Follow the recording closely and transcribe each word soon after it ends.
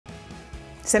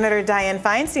Senator Dianne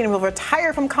Feinstein will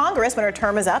retire from Congress when her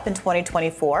term is up in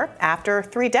 2024. After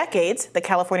 3 decades, the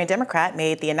California Democrat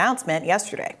made the announcement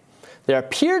yesterday. There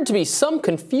appeared to be some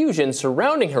confusion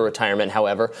surrounding her retirement,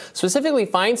 however. Specifically,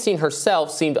 Feinstein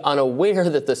herself seemed unaware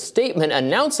that the statement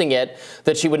announcing it,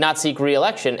 that she would not seek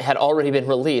re-election, had already been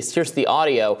released. Here's the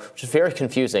audio, which is very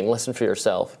confusing. Listen for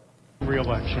yourself.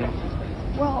 Re-election.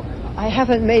 Well, I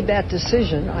haven't made that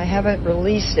decision. I haven't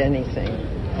released anything.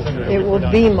 It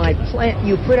will be my plan.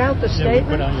 You put out the statement? Yeah,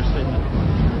 we put out your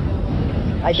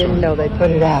statement. I didn't know they put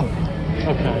it out.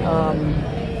 Okay.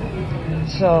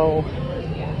 So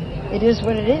it is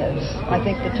what it is. I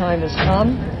think the time has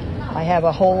come. I have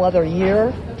a whole other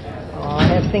year. I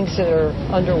have things that are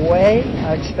underway.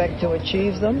 I expect to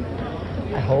achieve them.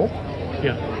 I hope.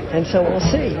 Yeah. And so we'll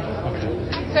see.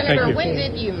 Okay. Senator, when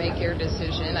did you make your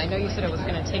decision? I know you said it was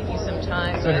going to take you some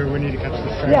time. Senator, we need to catch the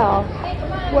train.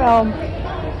 Yeah. Well,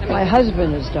 my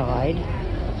husband has died,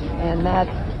 and that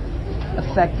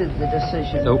affected the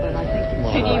decision. Nope. But I think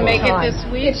it's Can you make it this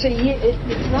week?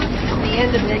 It's not until the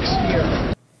end of next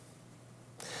year.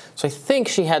 So I think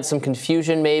she had some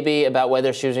confusion maybe about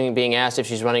whether she was being asked if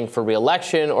she's running for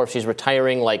re-election or if she's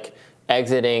retiring, like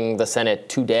exiting the Senate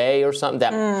today or something.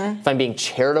 That, if I'm being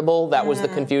charitable, that was the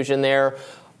confusion there.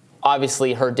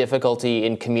 Obviously, her difficulty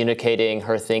in communicating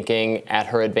her thinking at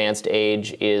her advanced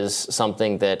age is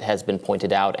something that has been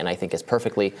pointed out, and I think is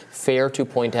perfectly fair to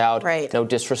point out. Right. No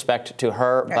disrespect to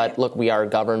her, but look, we are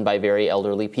governed by very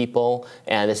elderly people,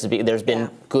 and there's been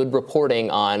good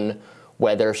reporting on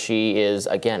whether she is,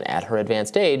 again, at her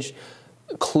advanced age,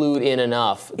 clued in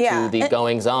enough to the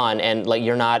goings-on, and like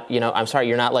you're not, I'm sorry,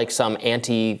 you're not like some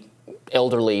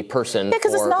elderly person. Yeah,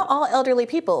 because it's not all elderly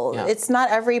people. Yeah. It's not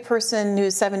every person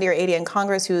who's 70 or 80 in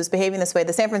Congress who's behaving this way.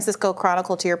 The San Francisco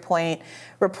Chronicle, to your point,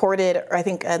 reported, I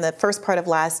think in the first part of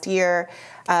last year,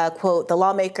 quote, the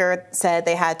lawmaker said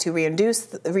they had to reintroduce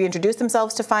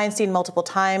themselves to Feinstein multiple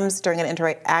times during an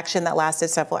interaction that lasted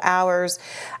several hours.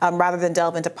 Rather than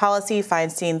delve into policy,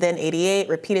 Feinstein, then 88,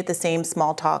 repeated the same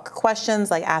small talk questions,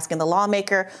 like asking the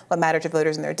lawmaker what mattered to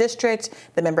voters in their district.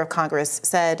 The member of Congress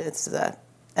said, it's a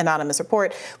anonymous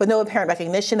report, with no apparent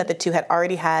recognition that the two had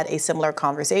already had a similar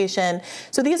conversation.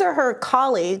 So these are her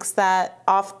colleagues that,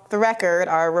 off the record,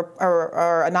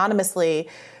 are anonymously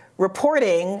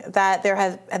reporting that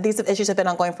these issues have been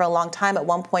ongoing for a long time. At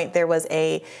one point, there was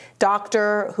a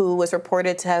doctor who was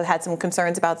reported to have had some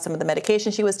concerns about some of the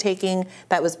medication she was taking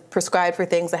that was prescribed for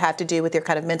things that have to do with your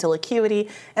kind of mental acuity,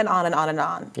 and on and on and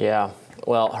on. Yeah.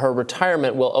 Well, her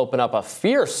retirement will open up a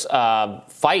fierce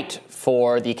fight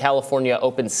for the California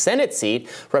open Senate seat.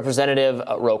 Representative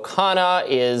Briahna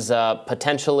is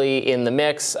potentially in the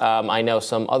mix. I know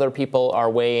some other people are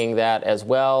weighing that as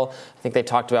well. I think they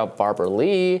talked about Barbara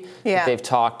Lee. Yeah. They've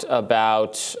talked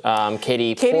about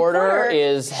Katie Porter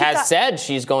has said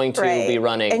she's going to be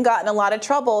running. And gotten a lot of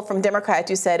trouble from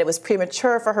Democrats who said it was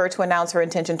premature for her to announce her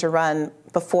intention to run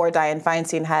before Dianne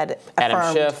Feinstein had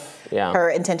affirmed her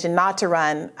intention not to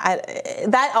run.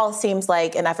 That all seems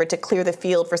like an effort to clear the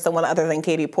field for someone other than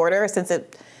Katie Porter, since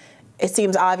it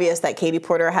seems obvious that Katie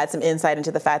Porter had some insight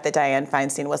into the fact that Dianne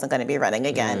Feinstein wasn't going to be running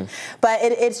again. But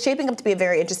it's shaping up to be a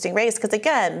very interesting race because,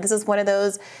 again, this is one of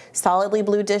those solidly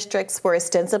blue districts where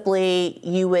ostensibly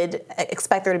you would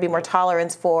expect there to be more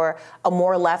tolerance for a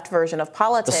more left version of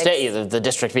politics. The state, the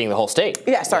district being the whole state.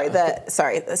 Yeah,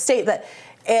 the state that.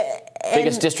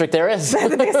 Biggest district there is.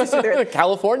 The biggest district there is.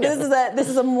 California. This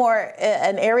is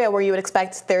an area where you would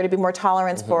expect there to be more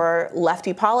tolerance for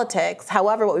lefty politics.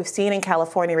 However, what we've seen in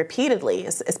California repeatedly,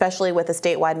 especially with the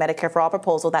statewide Medicare for All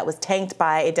proposal that was tanked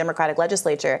by a Democratic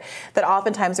legislature, that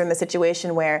oftentimes are in the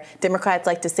situation where Democrats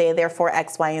like to say they're for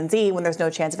X, Y, and Z when there's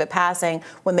no chance of it passing.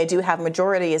 When they do have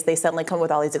majorities, they suddenly come with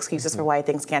all these excuses for why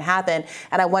things can't happen.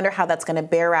 And I wonder how that's going to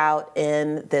bear out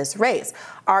in this race.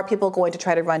 Are people going to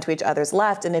try to run to each other's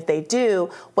left? And if they do,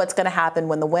 what's going to happen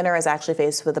when the winner is actually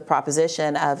faced with the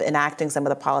proposition of enacting some of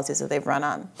the policies that they've run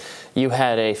on? You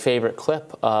had a favorite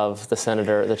clip of the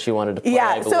senator that you wanted to play.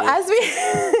 Yeah, so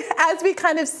as we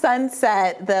kind of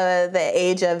sunset the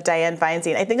age of Dianne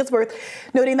Feinstein, I think it's worth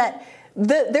noting that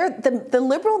the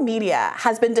liberal media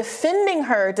has been defending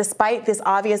her despite this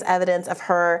obvious evidence of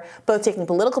her both taking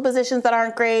political positions that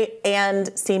aren't great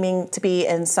and seeming to be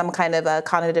in some kind of a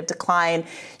cognitive decline.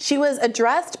 She was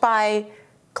addressed by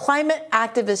climate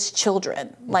activist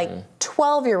children, like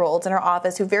 12-year-olds in her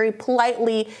office, who very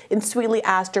politely and sweetly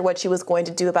asked her what she was going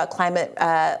to do about climate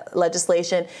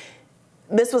legislation.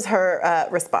 This was her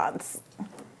response.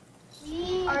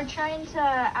 We are trying to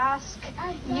ask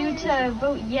you to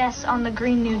vote yes on the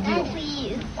Green New Deal.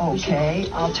 Okay,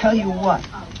 I'll tell you what.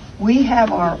 We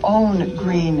have our own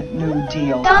Green New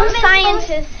Deal. Some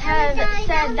scientists have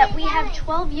said that we have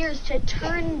 12 years to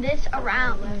turn this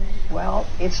around. Well,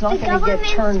 it's not going to get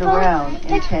turned around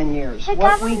in 10 years.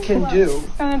 What we can do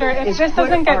Senator, if is this put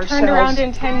doesn't get turned ourselves- around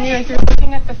in 10 years, you're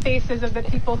looking at the faces of the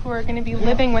people who are going to be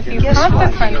living with these Guess what?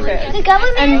 consequences. The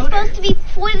government is supposed to be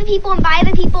for the people and by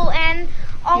the people and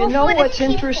all You know for the what's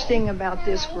people. interesting about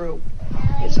this group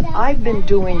is I've been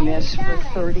doing this for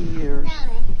 30 years.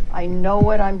 I know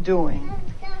what I'm doing.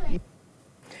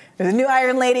 There's a new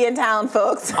Iron Lady in town,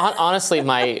 folks. Honestly,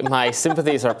 my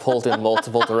sympathies are pulled in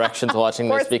multiple directions watching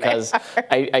this because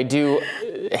I do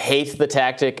hate the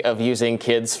tactic of using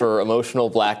kids for emotional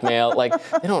blackmail. Like,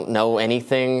 they don't know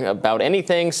anything about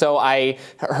anything, so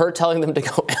her telling them to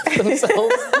go F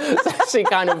themselves is actually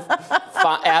kind of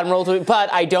admirable to me.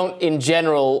 But I don't, in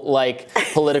general, like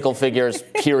political figures,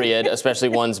 period, especially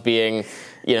ones being,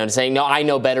 you know, saying, no, I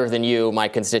know better than you, my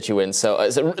constituents.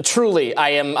 So truly, I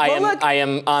am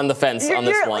on the fence on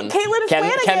this one.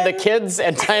 Can the kids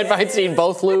and Dianne Feinstein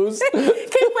both lose? Kate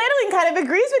Flanagan kind of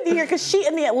agrees with you here because she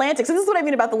in The Atlantic, so this is what I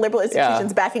mean about the liberal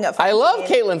institutions backing up Feinstein. I love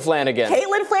Caitlin Flanagan.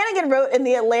 Caitlin Flanagan wrote in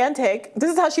The Atlantic,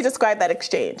 this is how she described that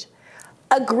exchange.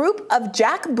 A group of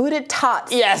jackbooted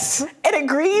tots and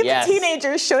aggrieved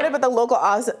teenagers showed up at the local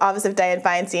office of Dianne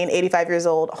Feinstein, 85 years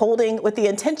old, holding with the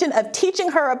intention of teaching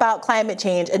her about climate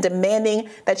change and demanding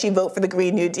that she vote for the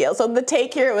Green New Deal. So the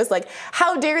take here was like,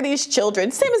 how dare these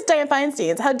children, same as Dianne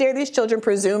Feinstein's, how dare these children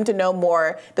presume to know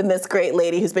more than this great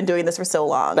lady who's been doing this for so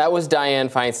long? That was Dianne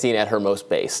Feinstein at her most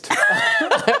based.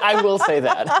 I will say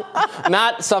that.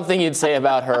 Not something you'd say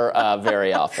about her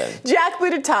very often.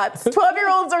 Jackbooted tots.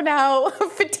 12-year-olds are now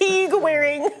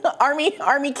fatigue-wearing army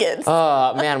kids.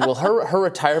 Man, well, her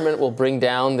retirement will bring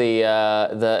down the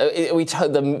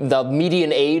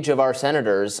median age of our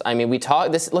senators. I mean, we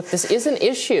talk this. Look, this is an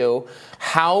issue.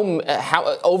 How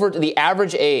over the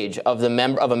average age of a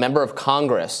member of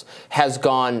Congress has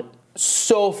gone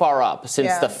so far up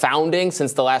since the founding,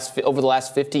 over the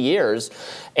last 50 years,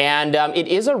 and it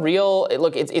is a real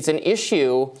look. It's an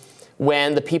issue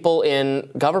when the people in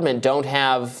government don't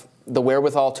have the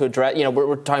wherewithal to address, you know,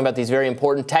 we're talking about these very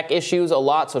important tech issues a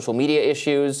lot, social media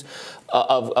issues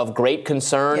of great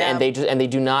concern, and they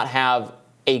do not have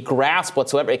a grasp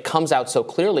whatsoever. It comes out so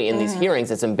clearly in these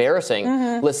hearings. It's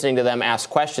embarrassing listening to them ask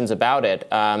questions about it.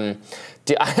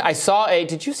 I saw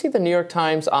did you see the New York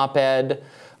Times op-ed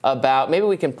about, maybe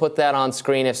we can put that on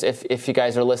screen if you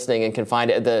guys are listening and can find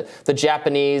it, the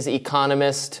Japanese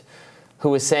economist who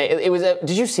was saying,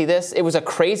 did you see this? It was a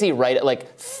crazy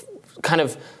kind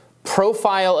of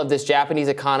profile of this Japanese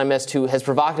economist who has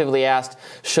provocatively asked,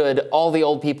 should all the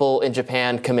old people in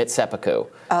Japan commit seppuku?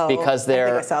 Because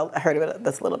they're... I heard about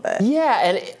this a little bit. Yeah,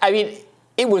 and I mean,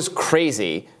 it was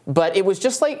crazy, but it was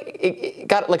just like, it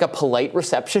got like a polite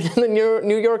reception in the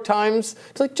New York Times.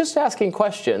 It's like just asking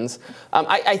questions.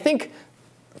 I think,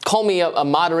 call me a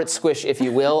moderate squish, if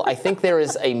you will. I think there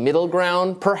is a middle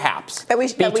ground, perhaps,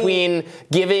 between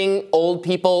giving old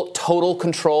people total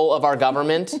control of our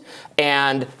government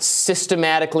and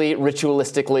systematically,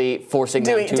 ritualistically forcing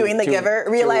them to... Doing The Giver,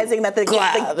 realizing that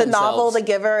the novel The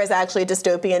Giver is actually a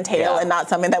dystopian tale and not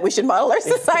something that we should model our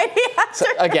society after. So,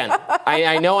 again,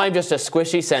 I know I'm just a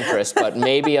squishy centrist, but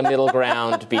maybe a middle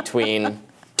ground between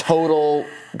total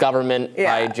government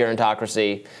by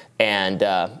gerontocracy and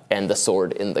the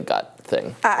sword in the gut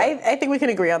thing. I think we can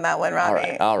agree on that one,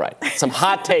 Robby. All right. Some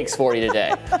hot takes for you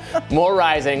today. More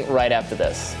Rising right after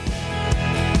this.